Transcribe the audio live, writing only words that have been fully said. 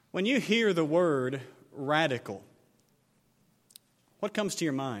When you hear the word radical, what comes to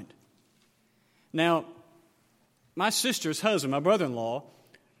your mind? Now, my sister's husband, my brother-in-law,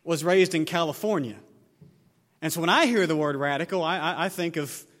 was raised in California. And so when I hear the word radical, I think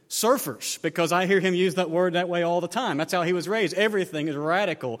of surfers, because I hear him use that word that way all the time. That's how he was raised. Everything is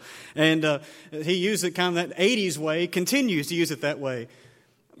radical. And he used it kind of that 80s way, continues to use it that way.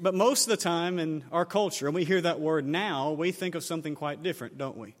 But most of the time in our culture, when we hear that word now, we think of something quite different,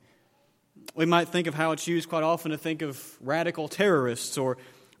 don't we? We might think of how it's used quite often to think of radical terrorists or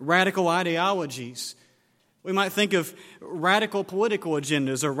radical ideologies. We might think of radical political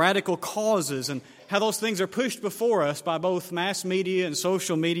agendas or radical causes and how those things are pushed before us by both mass media and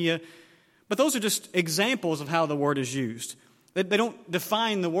social media. But those are just examples of how the word is used. They don't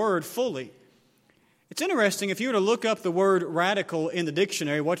define the word fully. It's interesting, if you were to look up the word radical in the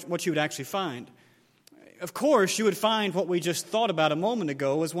dictionary, what you would actually find. Of course, you would find what we just thought about a moment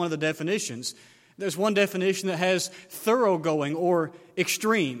ago as one of the definitions. There's one definition that has thoroughgoing or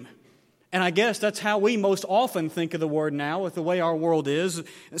extreme. And I guess that's how we most often think of the word now with the way our world is.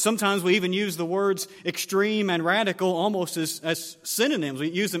 Sometimes we even use the words extreme and radical almost as synonyms. We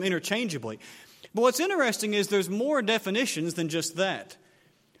use them interchangeably. But what's interesting is there's more definitions than just that.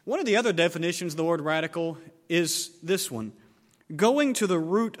 One of the other definitions of the word radical is this one: going to the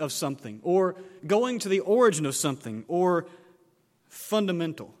root of something, or going to the origin of something, or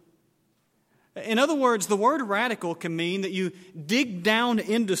fundamental. In other words, the word radical can mean that you dig down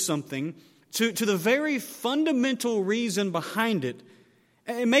into something to the very fundamental reason behind it.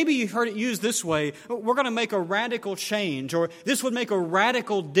 And maybe you've heard it used this way: we're going to make a radical change, or this would make a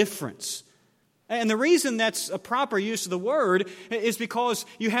radical difference. And the reason that's a proper use of the word is because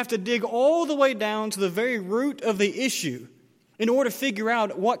you have to dig all the way down to the very root of the issue in order to figure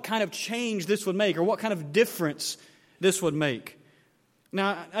out what kind of change this would make or what kind of difference this would make.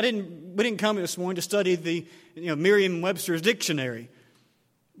 Now, we didn't come this morning to study the Merriam-Webster's dictionary,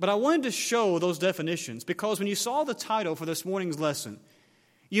 but I wanted to show those definitions because when you saw the title for this morning's lesson,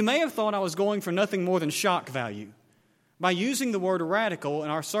 you may have thought I was going for nothing more than shock value by using the word radical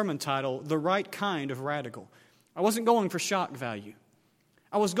in our sermon title, The Right Kind of Radical. I wasn't going for shock value.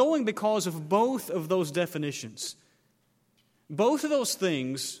 I was going because of both of those definitions. Both of those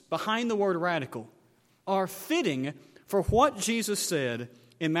things behind the word radical are fitting for what Jesus said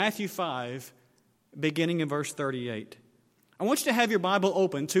in Matthew 5, beginning in verse 38. I want you to have your Bible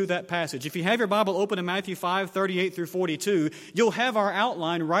open to that passage. If you have your Bible open in Matthew 5, 38 through 42, you'll have our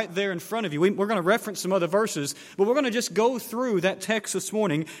outline right there in front of you. We're going to reference some other verses, but we're going to just go through that text this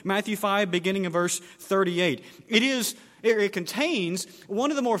morning, Matthew 5, beginning in verse 38. It contains one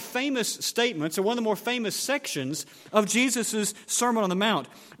of the more famous statements, or one of the more famous sections of Jesus' Sermon on the Mount.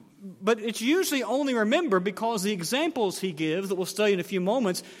 But it's usually only remembered because the examples he gives, that we'll study in a few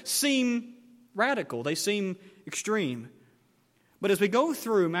moments, seem radical. They seem extreme. But as we go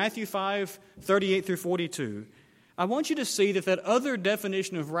through Matthew 5, 38 through 42, I want you to see that other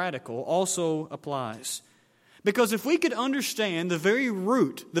definition of radical also applies. Because if we could understand the very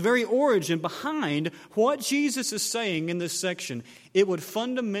root, the very origin behind what Jesus is saying in this section, it would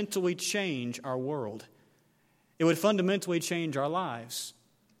fundamentally change our world. It would fundamentally change our lives.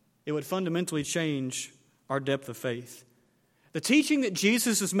 It would fundamentally change our depth of faith. The teaching that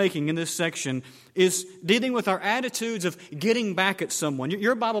Jesus is making in this section is dealing with our attitudes of getting back at someone.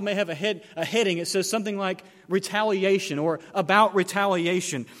 Your Bible may have a heading. It says something like retaliation or about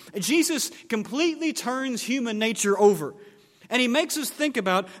retaliation. Jesus completely turns human nature over. And he makes us think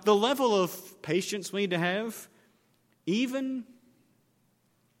about the level of patience we need to have even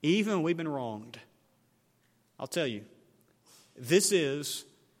when we've been wronged. I'll tell you, this is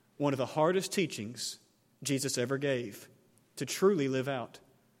one of the hardest teachings Jesus ever gave to truly live out.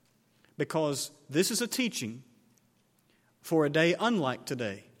 Because this is a teaching for a day unlike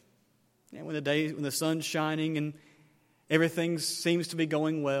today. And when the sun's shining and everything seems to be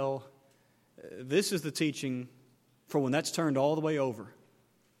going well, this is the teaching for when that's turned all the way over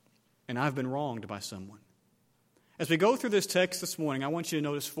and I've been wronged by someone. As we go through this text this morning, I want you to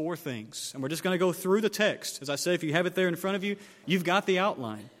notice four things. And we're just going to go through the text. As I said, if you have it there in front of you, you've got the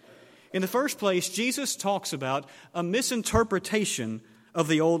outline. In the first place, Jesus talks about a misinterpretation of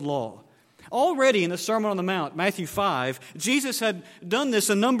the old law. Already in the Sermon on the Mount, Matthew 5, Jesus had done this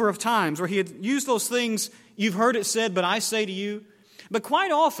a number of times where he had used those things, you've heard it said, but I say to you. But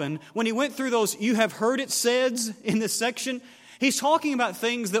quite often, when he went through those you have heard it saids in this section, he's talking about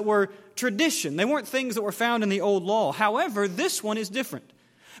things that were tradition. They weren't things that were found in the old law. However, this one is different.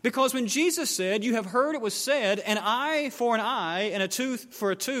 Because when Jesus said, you have heard it was said, an eye for an eye and a tooth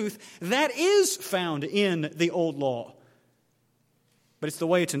for a tooth, that is found in the old law. but it's the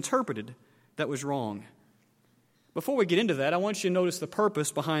way it's interpreted that was wrong. Before we get into that, I want you to notice the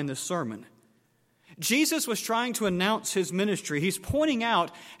purpose behind this sermon. Jesus was trying to announce his ministry. He's pointing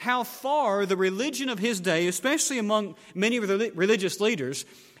out how far the religion of his day, especially among many of the religious leaders,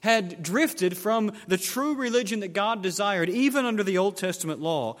 had drifted from the true religion that God desired, even under the Old Testament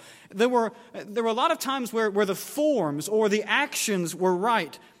law. There were a lot of times where the forms or the actions were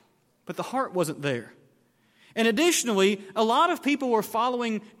right, but the heart wasn't there. And additionally, a lot of people were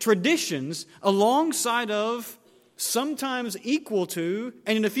following traditions alongside of, sometimes equal to,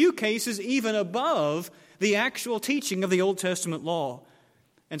 and in a few cases even above, the actual teaching of the Old Testament law.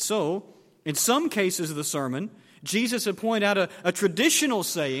 And so, in some cases of the sermon, Jesus had pointed out a traditional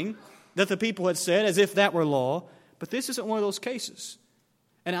saying that the people had said as if that were law, but this isn't one of those cases.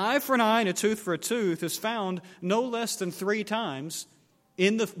 An eye for an eye and a tooth for a tooth is found no less than 3 times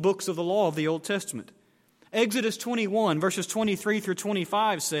in the books of the law of the Old Testament. Exodus 21, verses 23 through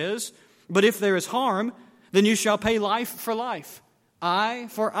 25 says, "But if there is harm, then you shall pay life for life, eye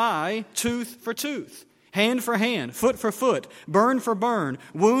for eye, tooth for tooth, hand for hand, foot for foot, burn for burn,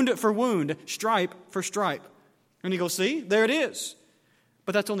 wound for wound, stripe for stripe." And you go, see, there it is.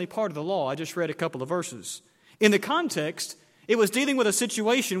 But that's only part of the law. I just read a couple of verses. In the context, it was dealing with a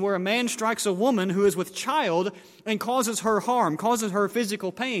situation where a man strikes a woman who is with child and causes her harm, causes her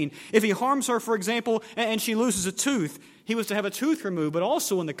physical pain. If he harms her, for example, and she loses a tooth, he was to have a tooth removed. But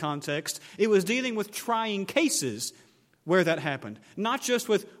also in the context, it was dealing with trying cases where that happened, not just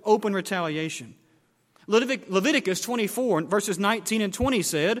with open retaliation. Leviticus 24, verses 19 and 20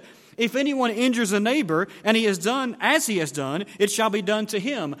 said, "If anyone injures a neighbor, and he has done as he has done, it shall be done to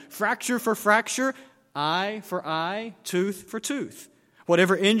him, fracture for fracture, eye for eye, tooth for tooth.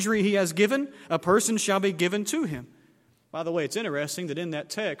 Whatever injury he has given, a person shall be given to him." By the way, it's interesting that in that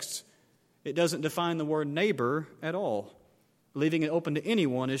text, it doesn't define the word neighbor at all, leaving it open to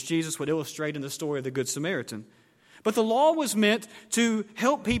anyone, as Jesus would illustrate in the story of the Good Samaritan. But the law was meant to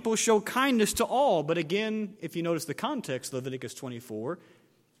help people show kindness to all. But again, if you notice the context of Leviticus 24,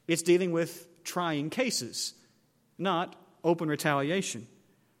 it's dealing with trying cases, not open retaliation.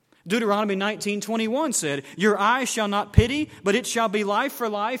 Deuteronomy 19:21 said, "Your eye shall not pity, but it shall be life for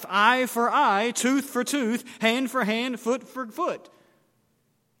life, eye for eye, tooth for tooth, hand for hand, foot for foot."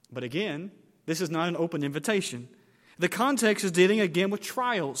 But again, this is not an open invitation. The context is dealing again with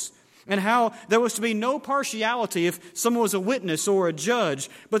trials and how there was to be no partiality if someone was a witness or a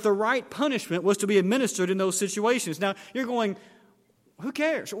judge, but the right punishment was to be administered in those situations. Now, you're going, who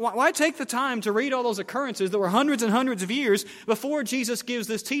cares? Why take the time to read all those occurrences that were hundreds and hundreds of years before Jesus gives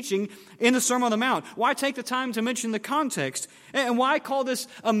this teaching in the Sermon on the Mount? Why take the time to mention the context? And why call this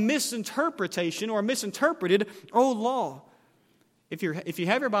a misinterpretation or a misinterpreted old law? If you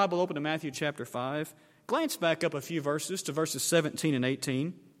have your Bible open to Matthew chapter 5, glance back up a few verses to verses 17 and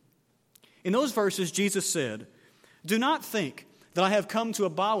 18. In those verses, Jesus said, "Do not think that I have come to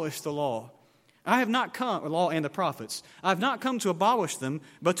abolish the law. I have not come, or law and the prophets. I have not come to abolish them,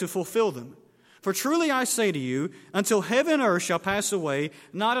 but to fulfill them. For truly I say to you, until heaven and earth shall pass away,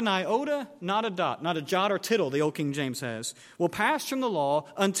 not an iota, not a dot, not a jot or tittle," the old King James has, "will pass from the law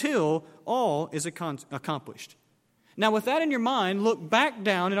until all is accomplished." Now, with that in your mind, look back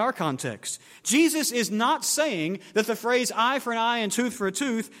down in our context. Jesus is not saying that the phrase eye for an eye and tooth for a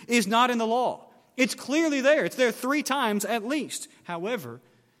tooth is not in the law. It's clearly there. It's there 3 times at least. However,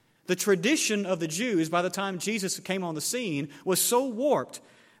 the tradition of the Jews by the time Jesus came on the scene was so warped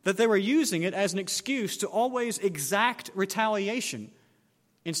that they were using it as an excuse to always exact retaliation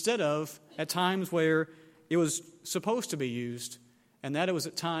instead of at times where it was supposed to be used, and that it was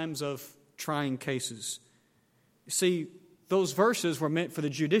at times of trying cases. See, those verses were meant for the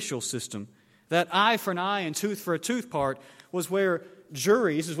judicial system. That eye for an eye and tooth for a tooth part was where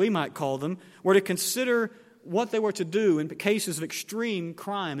juries, as we might call them, were to consider what they were to do in cases of extreme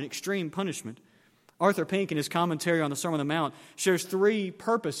crime and extreme punishment. Arthur Pink, in his commentary on the Sermon on the Mount, shares 3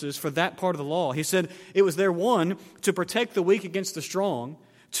 purposes for that part of the law. He said it was there, 1, to protect the weak against the strong,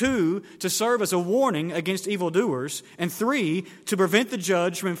 2, to serve as a warning against evildoers, and 3, to prevent the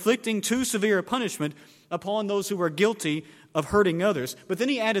judge from inflicting too severe a punishment upon those who were guilty of hurting others. But then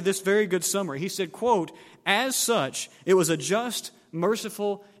he added this very good summary. He said, quote, "As such, it was a just,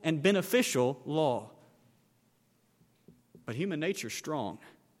 merciful, and beneficial law." But human nature is strong.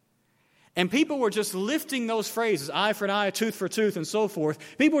 And people were just lifting those phrases, eye for an eye, tooth for tooth, and so forth.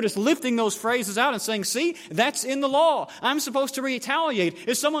 People were just lifting those phrases out and saying, see, that's in the law. I'm supposed to retaliate.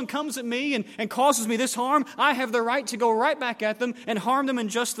 If someone comes at me and causes me this harm, I have the right to go right back at them and harm them in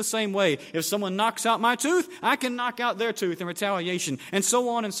just the same way. If someone knocks out my tooth, I can knock out their tooth in retaliation, and so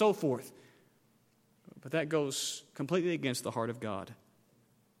on and so forth. But that goes completely against the heart of God.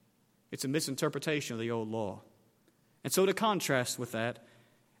 It's a misinterpretation of the old law. And so to contrast with that,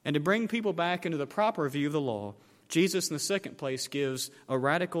 and to bring people back into the proper view of the law, Jesus, in the second place, gives a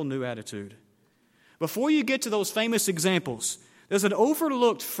radical new attitude. Before you get to those famous examples, there's an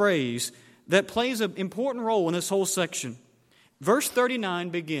overlooked phrase that plays an important role in this whole section. Verse 39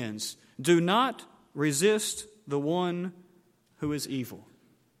 begins, "Do not resist the one who is evil."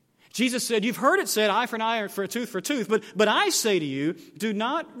 Jesus said, you've heard it said, eye for an eye, for a tooth, but I say to you, do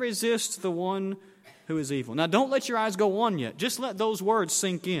not resist the one who is evil. Now, don't let your eyes go on yet. Just let those words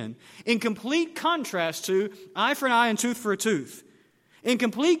sink in complete contrast to eye for an eye and tooth for a tooth. In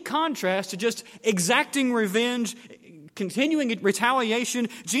complete contrast to just exacting revenge, continuing retaliation,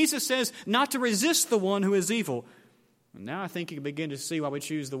 Jesus says not to resist the one who is evil. And now I think you can begin to see why we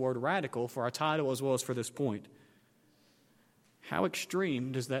choose the word radical for our title as well as for this point. How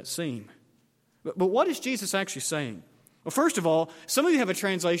extreme does that seem? But what is Jesus actually saying? Well, first of all, some of you have a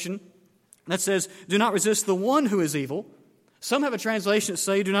translation that says, do not resist the one who is evil. Some have a translation that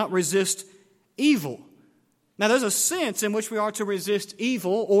say, do not resist evil. Now, there's a sense in which we are to resist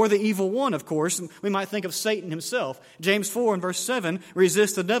evil, or the evil one, of course. We might think of Satan himself. James 4 and verse 7,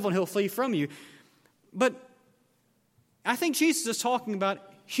 resist the devil and he'll flee from you. But I think Jesus is talking about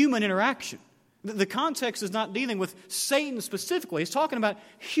human interaction. The context is not dealing with Satan specifically. He's talking about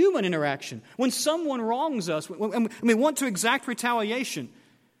human interaction. When someone wrongs us, when we want to exact retaliation.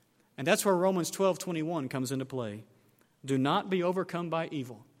 And that's where Romans 12:21 comes into play. Do not be overcome by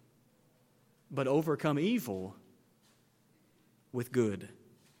evil, but overcome evil with good.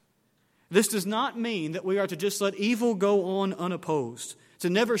 This does not mean that we are to just let evil go on unopposed,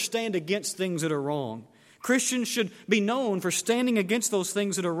 to never stand against things that are wrong. Christians should be known for standing against those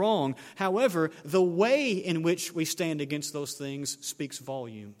things that are wrong. However, the way in which we stand against those things speaks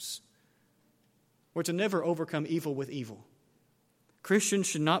volumes. We're to never overcome evil with evil. Christians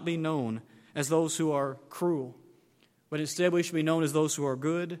should not be known as those who are cruel, but instead we should be known as those who are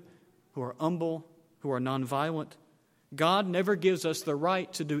good, who are humble, who are nonviolent. God never gives us the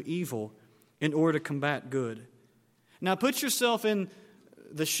right to do evil in order to combat good. Now put yourself in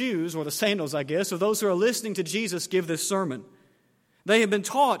the shoes, or the sandals, I guess, of those who are listening to Jesus give this sermon. They have been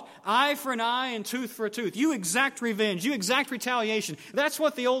taught eye for an eye and tooth for a tooth. You exact revenge. You exact retaliation. That's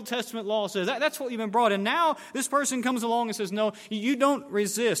what the Old Testament law says. That's what you've been brought. And now this person comes along and says, no, you don't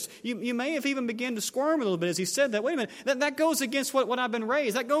resist. You may have even begun to squirm a little bit as he said that. Wait a minute, that goes against what I've been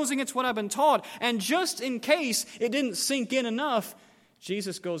raised. That goes against what I've been taught. And just in case it didn't sink in enough,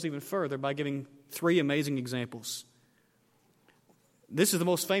 Jesus goes even further by giving 3 amazing examples. This is the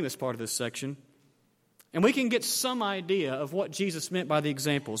most famous part of this section. And we can get some idea of what Jesus meant by the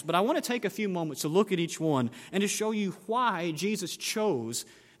examples. But I want to take a few moments to look at each one and to show you why Jesus chose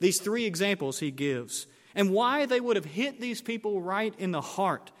these 3 examples he gives and why they would have hit these people right in the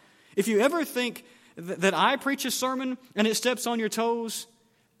heart. If you ever think that I preach a sermon and it steps on your toes,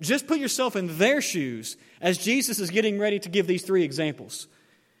 just put yourself in their shoes as Jesus is getting ready to give these 3 examples.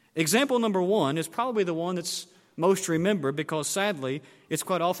 Example number 1 is probably the one that's most remembered because, sadly, it's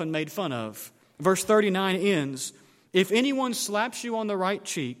quite often made fun of. Verse 39 ends, if anyone slaps you on the right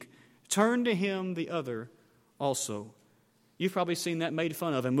cheek, turn to him the other also. You've probably seen that made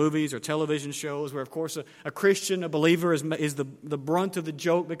fun of in movies or television shows where, of course, a Christian, a believer is the brunt of the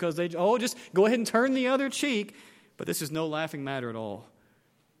joke because just go ahead and turn the other cheek. But this is no laughing matter at all.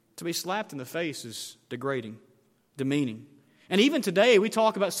 To be slapped in the face is degrading, demeaning. And even today, we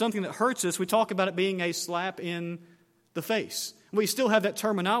talk about something that hurts us. We talk about it being a slap in the face. We still have that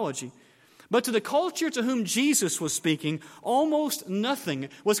terminology. But to the culture to whom Jesus was speaking, almost nothing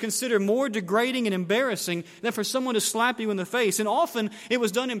was considered more degrading and embarrassing than for someone to slap you in the face. And often it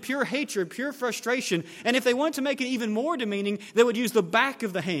was done in pure hatred, pure frustration. And if they wanted to make it even more demeaning, they would use the back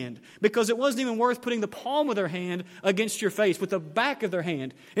of the hand because it wasn't even worth putting the palm of their hand against your face with the back of their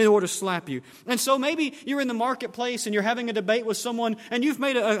hand in order to slap you. And so maybe you're in the marketplace and you're having a debate with someone and you've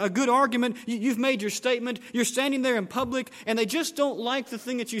made a good argument, you've made your statement, you're standing there in public and they just don't like the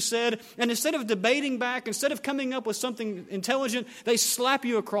thing that you said. And instead of debating back, instead of coming up with something intelligent, they slap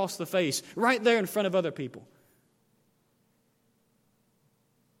you across the face right there in front of other people.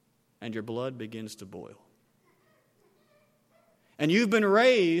 And your blood begins to boil. And you've been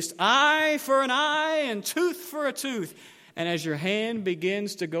raised eye for an eye and tooth for a tooth. And as your hand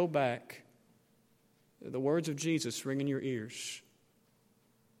begins to go back, the words of Jesus ring in your ears.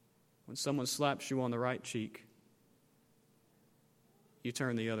 When someone slaps you on the right cheek, you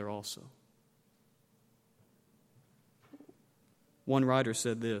turn the other also. One writer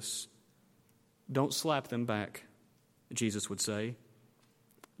said this, don't slap them back, Jesus would say.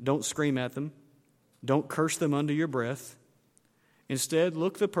 Don't scream at them. Don't curse them under your breath. Instead,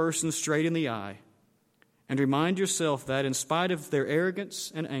 look the person straight in the eye and remind yourself that in spite of their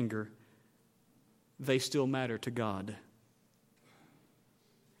arrogance and anger, they still matter to God.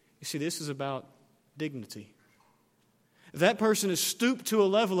 You see, this is about dignity. That person is stooped to a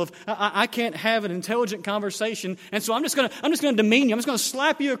level of, I can't have an intelligent conversation, and so I'm just going to demean you. I'm just going to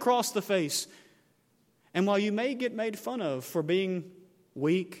slap you across the face. And while you may get made fun of for being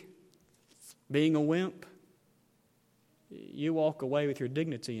weak, being a wimp, you walk away with your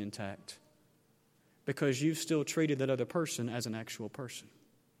dignity intact because you've still treated that other person as an actual person.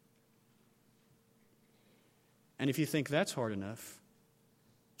 And if you think that's hard enough,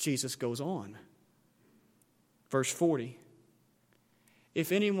 Jesus goes on. Verse 40,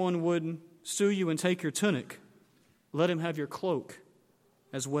 if anyone would sue you and take your tunic, let him have your cloak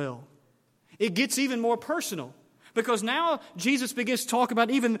as well. It gets even more personal because now Jesus begins to talk about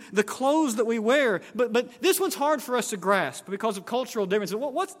even the clothes that we wear. But this one's hard for us to grasp because of cultural differences.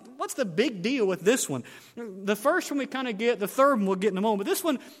 What's the big deal with this one? The first one we kind of get, the third one we'll get in a moment. But this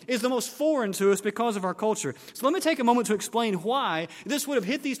one is the most foreign to us because of our culture. So let me take a moment to explain why this would have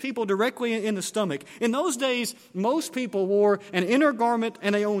hit these people directly in the stomach. In those days, most people wore an inner garment,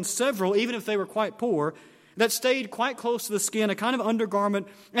 and they owned several, even if they were quite poor, that stayed quite close to the skin, a kind of undergarment.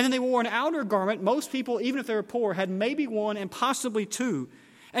 And then they wore an outer garment. Most people, even if they were poor, had maybe one and possibly two.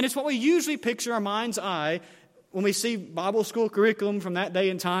 And it's what we usually picture in our mind's eye when we see Bible school curriculum from that day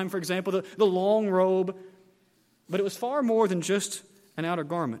and time, for example, the long robe. But it was far more than just an outer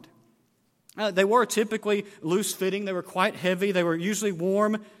garment. They were typically loose-fitting. They were quite heavy. They were usually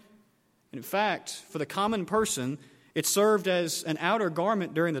warm. And in fact, for the common person, it served as an outer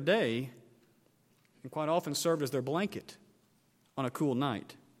garment during the day and quite often served as their blanket on a cool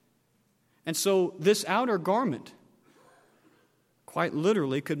night. And so this outer garment quite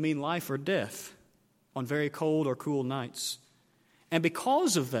literally could mean life or death on very cold or cool nights. And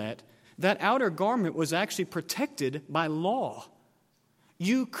because of that, that outer garment was actually protected by law.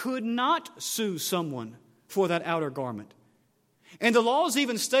 You could not sue someone for that outer garment. And the laws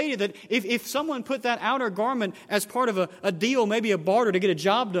even stated that if someone put that outer garment as part of a deal, maybe a barter to get a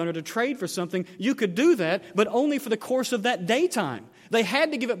job done or to trade for something, you could do that, but only for the course of that daytime. They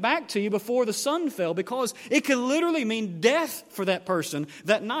had to give it back to you before the sun fell because it could literally mean death for that person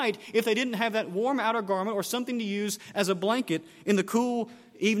that night if they didn't have that warm outer garment or something to use as a blanket in the cool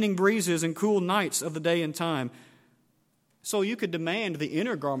evening breezes and cool nights of the day and time. So you could demand the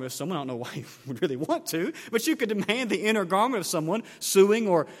inner garment of someone. I don't know why you would really want to, but you could demand the inner garment of someone suing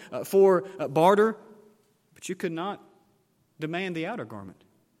or for barter, but you could not demand the outer garment.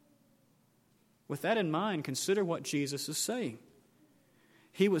 With that in mind, consider what Jesus is saying.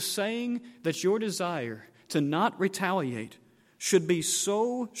 He was saying that your desire to not retaliate should be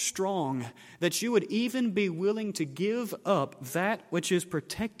so strong that you would even be willing to give up that which is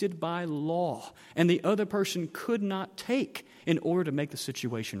protected by law and the other person could not take in order to make the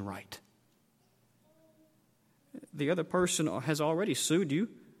situation right. The other person has already sued you.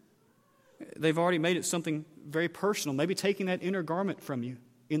 They've already made it something very personal, maybe taking that inner garment from you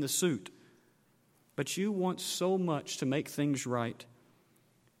in the suit. But you want so much to make things right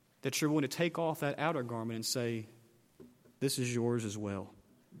that you're willing to take off that outer garment and say, this is yours as well.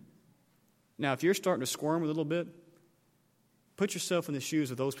 Now, if you're starting to squirm a little bit, put yourself in the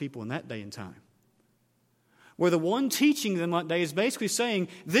shoes of those people in that day and time, where the one teaching them that day is basically saying,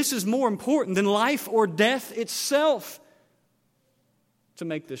 this is more important than life or death itself to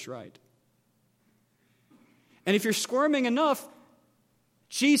make this right. And if you're squirming enough,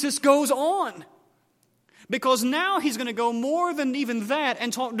 Jesus goes on. Because now he's going to go more than even that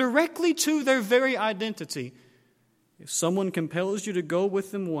and talk directly to their very identity. If someone compels you to go with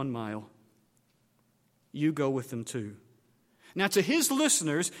them 1 mile, you go with them 2. Now, to his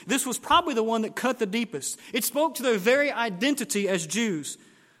listeners, this was probably the one that cut the deepest. It spoke to their very identity as Jews.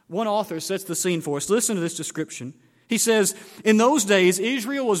 One author sets the scene for us. Listen to this description. He says, in those days,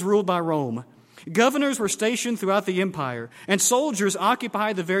 Israel was ruled by Rome. Governors were stationed throughout the empire, and soldiers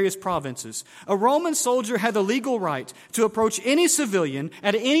occupied the various provinces. A Roman soldier had the legal right to approach any civilian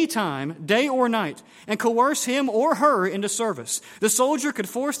at any time, day or night, and coerce him or her into service. The soldier could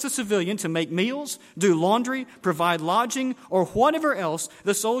force the civilian to make meals, do laundry, provide lodging, or whatever else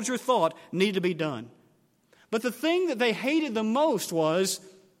the soldier thought needed to be done. But the thing that they hated the most was,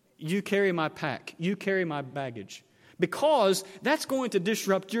 you carry my pack, you carry my baggage. Because that's going to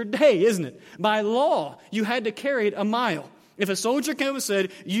disrupt your day, isn't it? By law, you had to carry it 1 mile. If a soldier came and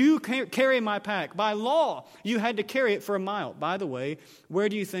said, you carry my pack, by law, you had to carry it for 1 mile. By the way, where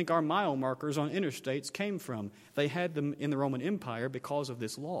do you think our mile markers on interstates came from? They had them in the Roman Empire because of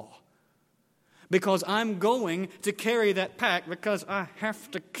this law. because I'm going to carry that pack, because I have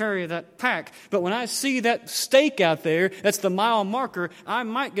to carry that pack. But when I see that stake out there, that's the mile marker, I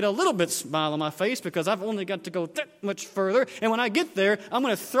might get a little bit smile on my face because I've only got to go that much further. And when I get there, I'm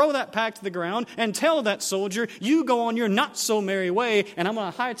going to throw that pack to the ground and tell that soldier, you go on your not-so-merry way, and I'm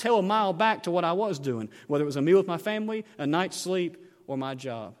going to hightail a mile back to what I was doing, whether it was a meal with my family, a night's sleep, or my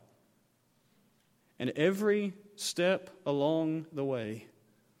job. And every step along the way,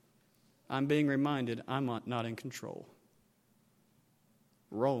 I'm being reminded I'm not in control.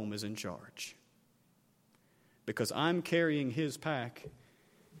 Rome is in charge. Because I'm carrying his pack,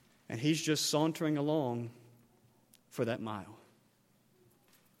 and he's just sauntering along for that mile.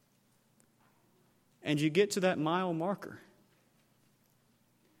 And you get to that mile marker.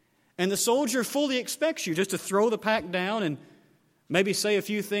 And the soldier fully expects you just to throw the pack down and maybe say a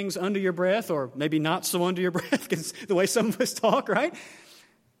few things under your breath, or maybe not so under your breath, because the way some of us talk, right?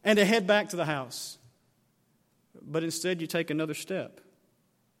 And to head back to the house. But instead you take another step.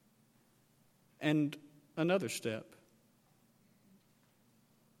 And another step.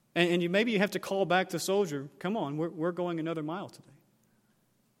 And maybe you have to call back the soldier, come on, we're going another mile today.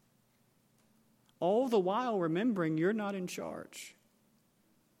 All the while remembering you're not in charge.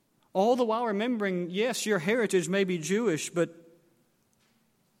 All the while remembering, yes, your heritage may be Jewish, but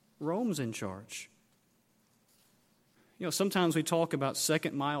Rome's in charge. You know, sometimes we talk about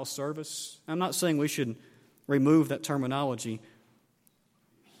second mile service. I'm not saying we should remove that terminology,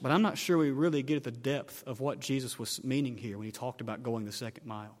 but I'm not sure we really get at the depth of what Jesus was meaning here when he talked about going the second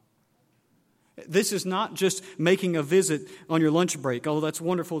mile. This is not just making a visit on your lunch break. Oh, that's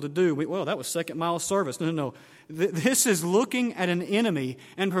wonderful to do. Well, that was second mile service. No. This is looking at an enemy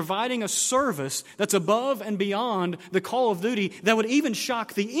and providing a service that's above and beyond the call of duty that would even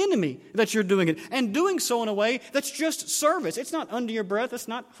shock the enemy that you're doing it. And doing so in a way that's just service. It's not under your breath. It's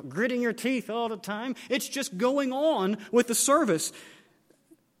not gritting your teeth all the time. It's just going on with the service.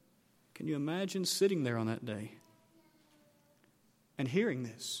 Can you imagine sitting there on that day and hearing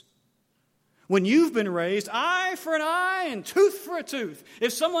this? When you've been raised, eye for an eye and tooth for a tooth.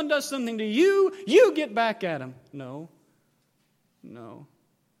 If someone does something to you, you get back at them. No.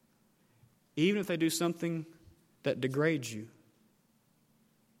 Even if they do something that degrades you,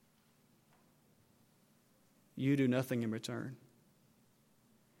 you do nothing in return.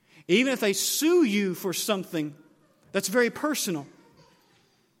 Even if they sue you for something that's very personal,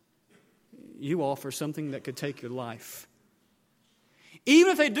 you offer something that could take your life.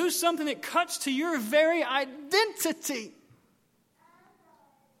 Even if they do something that cuts to your very identity,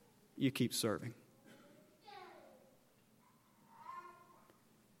 you keep serving.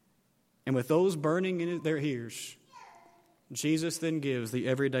 And with those burning in their ears, Jesus then gives the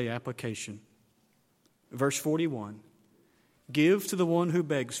everyday application. Verse 41, give to the one who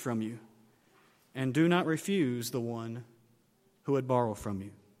begs from you, and do not refuse the one who would borrow from you.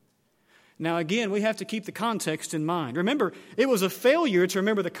 Now again, we have to keep the context in mind. Remember, it was a failure to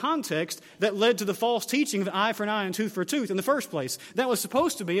remember the context that led to the false teaching of eye for an eye and tooth for a tooth in the first place. That was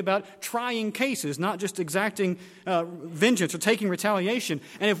supposed to be about trying cases, not just exacting vengeance or taking retaliation.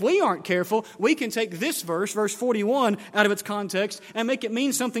 And if we aren't careful, we can take this verse, verse 41, out of its context and make it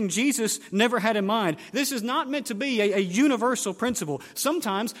mean something Jesus never had in mind. This is not meant to be a universal principle.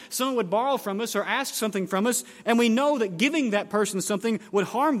 Sometimes someone would borrow from us or ask something from us, and we know that giving that person something would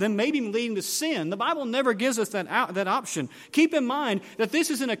harm them, maybe leading to sin. The Bible never gives us that option. Keep in mind that this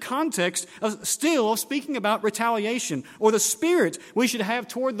is in a context of still speaking about retaliation or the spirit we should have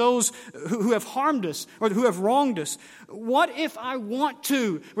toward those who have harmed us or who have wronged us. What if I want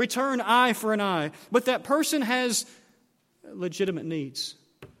to return eye for an eye, but that person has legitimate needs?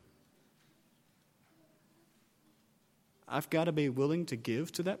 I've got to be willing to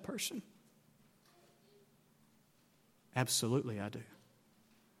give to that person. Absolutely, I do.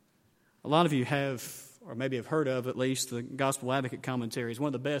 A lot of you have, or maybe have heard of at least, the Gospel Advocate commentaries. One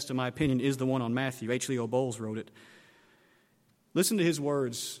of the best, in my opinion, is the one on Matthew. H. Leo Bowles wrote it. Listen to his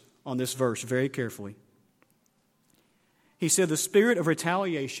words on this verse very carefully. He said, the spirit of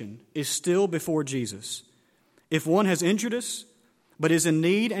retaliation is still before Jesus. If one has injured us, but is in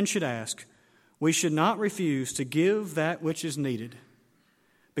need and should ask, we should not refuse to give that which is needed,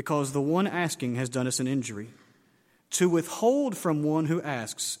 because the one asking has done us an injury. To withhold from one who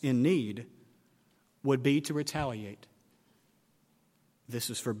asks in need would be to retaliate. This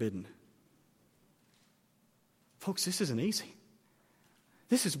is forbidden. Folks, this isn't easy.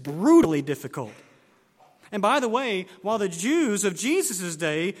 This is brutally difficult. And by the way, while the Jews of Jesus'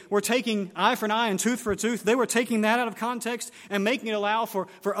 day were taking eye for an eye and tooth for a tooth, they were taking that out of context and making it allow for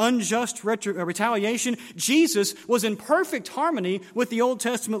unjust retaliation. Jesus was in perfect harmony with the Old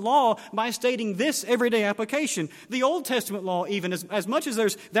Testament law by stating this everyday application. The Old Testament law, even, as much as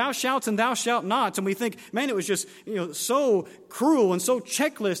there's thou shalt and thou shalt nots, and we think, man, it was just so cruel and so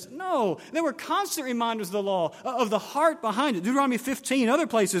checklist. No, there were constant reminders of the law, of the heart behind it. Deuteronomy 15, other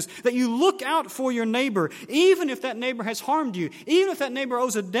places, that you look out for your neighbor, even if that neighbor has harmed you, even if that neighbor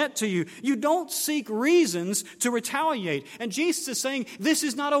owes a debt to you. You don't seek reasons to retaliate. And Jesus is saying this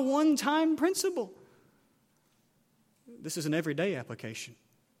is not a one-time principle. This is an everyday application,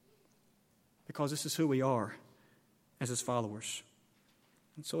 because this is who we are as His followers.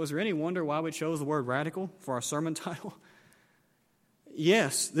 And so is there any wonder why we chose the word radical for our sermon title?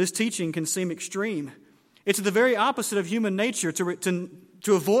 Yes, this teaching can seem extreme. It's the very opposite of human nature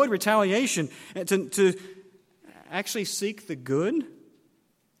to avoid retaliation, and to actually seek the good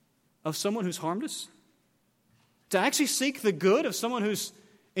of someone who's harmed us, to actually seek the good of someone who's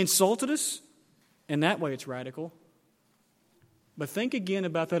insulted us. In that way, it's radical. But think again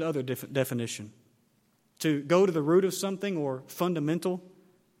about that other definition. To go to the root of something or fundamental.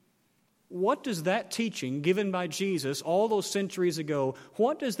 What does that teaching given by Jesus all those centuries ago,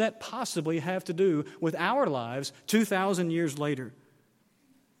 what does that possibly have to do with our lives 2,000 years later?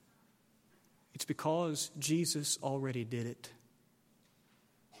 It's because Jesus already did it.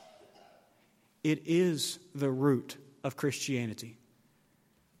 It is the root of Christianity.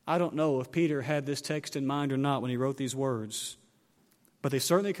 I don't know if Peter had this text in mind or not when he wrote these words, but they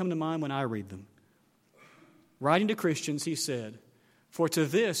certainly come to mind when I read them. Writing to Christians, he said, "For to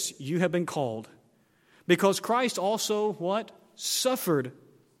this you have been called, because Christ also," what? "Suffered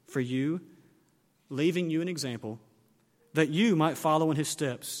for you, leaving you an example, that you might follow in His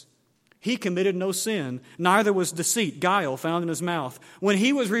steps. He committed no sin, neither was deceit, guile found in His mouth. When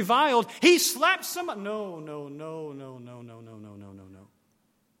He was reviled, He slapped somebody." No.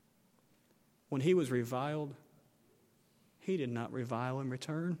 When He was reviled, He did not revile in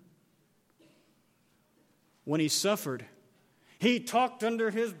return. When He suffered, He talked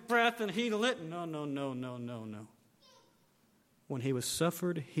under His breath and He lit. No. When He was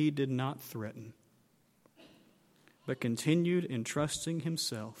suffered, He did not threaten, but continued entrusting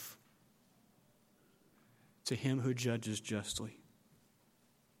Himself to Him who judges justly.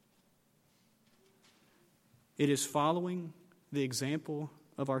 It is following the example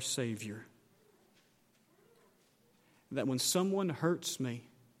of our Savior that when someone hurts me,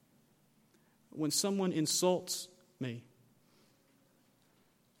 when someone insults me,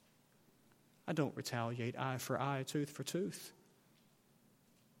 I don't retaliate eye for eye, tooth for tooth.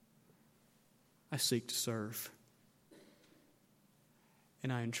 I seek to serve.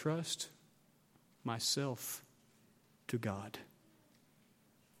 And I entrust myself to God.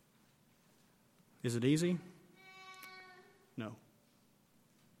 Is it easy? No.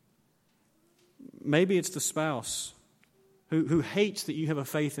 Maybe it's the spouse who hates that you have a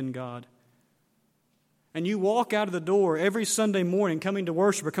faith in God. And you walk out of the door every Sunday morning coming to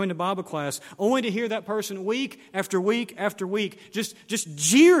worship or coming to Bible class only to hear that person week after week after week just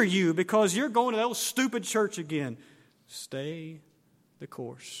jeer you because you're going to that old stupid church again. Stay the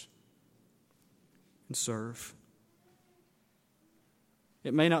course and serve.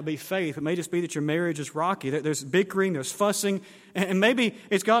 It may not be faith. It may just be that your marriage is rocky. There's bickering, there's fussing, and maybe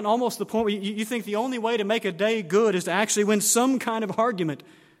it's gotten almost to the point where you think the only way to make a day good is to actually win some kind of argument.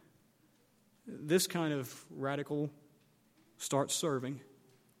 This kind of radical starts serving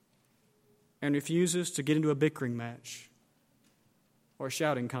and refuses to get into a bickering match or a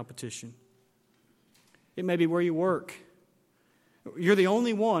shouting competition. It may be where you work. You're the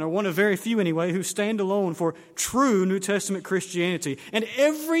only one, or one of very few anyway, who stand alone for true New Testament Christianity. And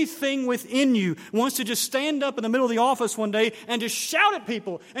everything within you wants to just stand up in the middle of the office one day and just shout at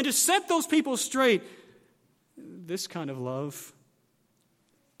people and just set those people straight. This kind of love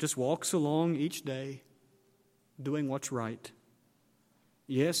just walks along each day doing what's right.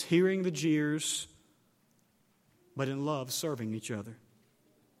 Yes, hearing the jeers, but in love serving each other.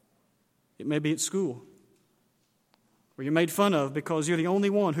 It may be at school, where you're made fun of because you're the only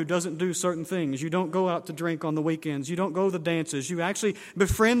one who doesn't do certain things. You don't go out to drink on the weekends. You don't go to the dances. You actually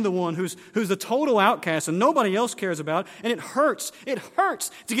befriend the one who's the total outcast and nobody else cares about. And it hurts. It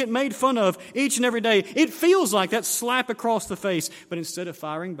hurts to get made fun of each and every day. It feels like that slap across the face. But instead of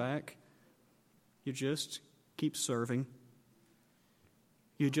firing back, you just keep serving.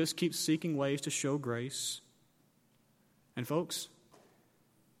 You just keep seeking ways to show grace. And folks,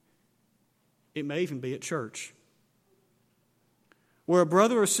 it may even be at church, where a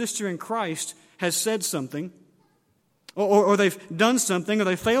brother or sister in Christ has said something, or they've done something, or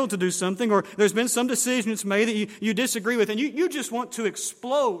they failed to do something, or there's been some decision that's made that you disagree with, and you just want to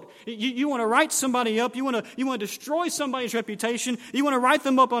explode. You want to write somebody up. You want to destroy somebody's reputation. You want to write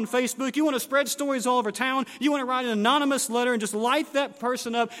them up on Facebook. You want to spread stories all over town. You want to write an anonymous letter and just light that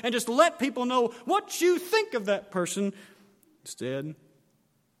person up and just let people know what you think of that person. Instead,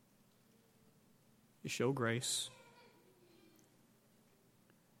 you show grace.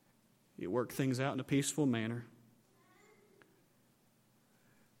 You work things out in a peaceful manner.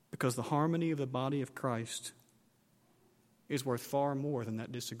 Because the harmony of the body of Christ is worth far more than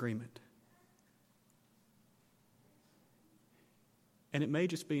that disagreement. And it may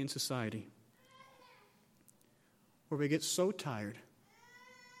just be in society where we get so tired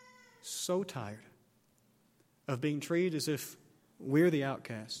of being treated as if we're the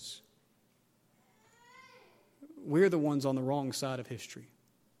outcasts. We're the ones on the wrong side of history.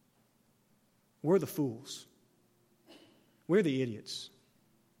 We're the fools. We're the idiots.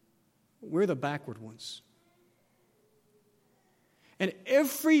 We're the backward ones. And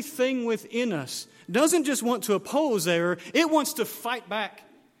everything within us doesn't just want to oppose error, it wants to fight back.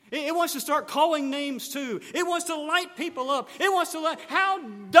 It wants to start calling names too. It wants to light people up. It wants to let, how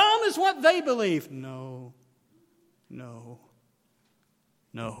dumb is what they believe? No.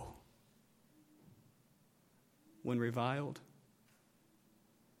 When reviled,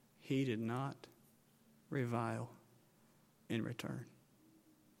 he did not revile in return.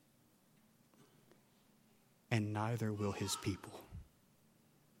 And neither will his people.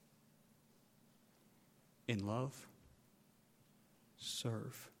 In love,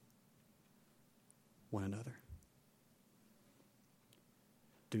 serve one another.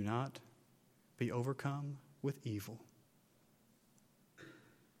 Do not be overcome with evil.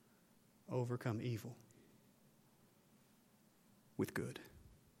 Overcome evil with good.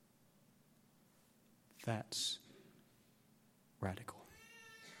 That's radical.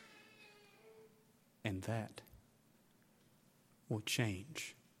 And that will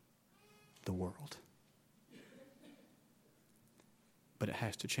change the world. But it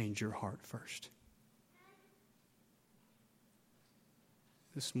has to change your heart first.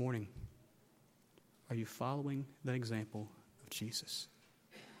 This morning, are you following that example of Jesus?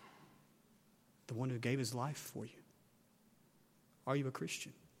 The one who gave his life for you. Are you a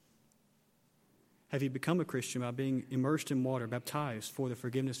Christian? Have you become a Christian by being immersed in water, baptized for the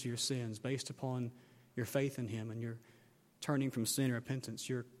forgiveness of your sins based upon your faith in him and your turning from sin and repentance,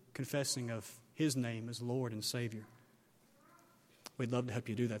 your confessing of his name as Lord and Savior? We'd love to help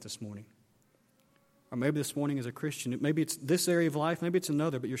you do that this morning. Or maybe this morning as a Christian, maybe it's this area of life, maybe it's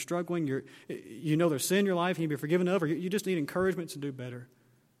another, but you're struggling, you know there's sin in your life and you need to be forgiven of, or you just need encouragement to do better.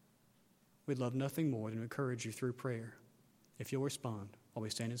 We'd love nothing more than to encourage you through prayer. If you'll respond while we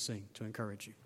stand and sing to encourage you.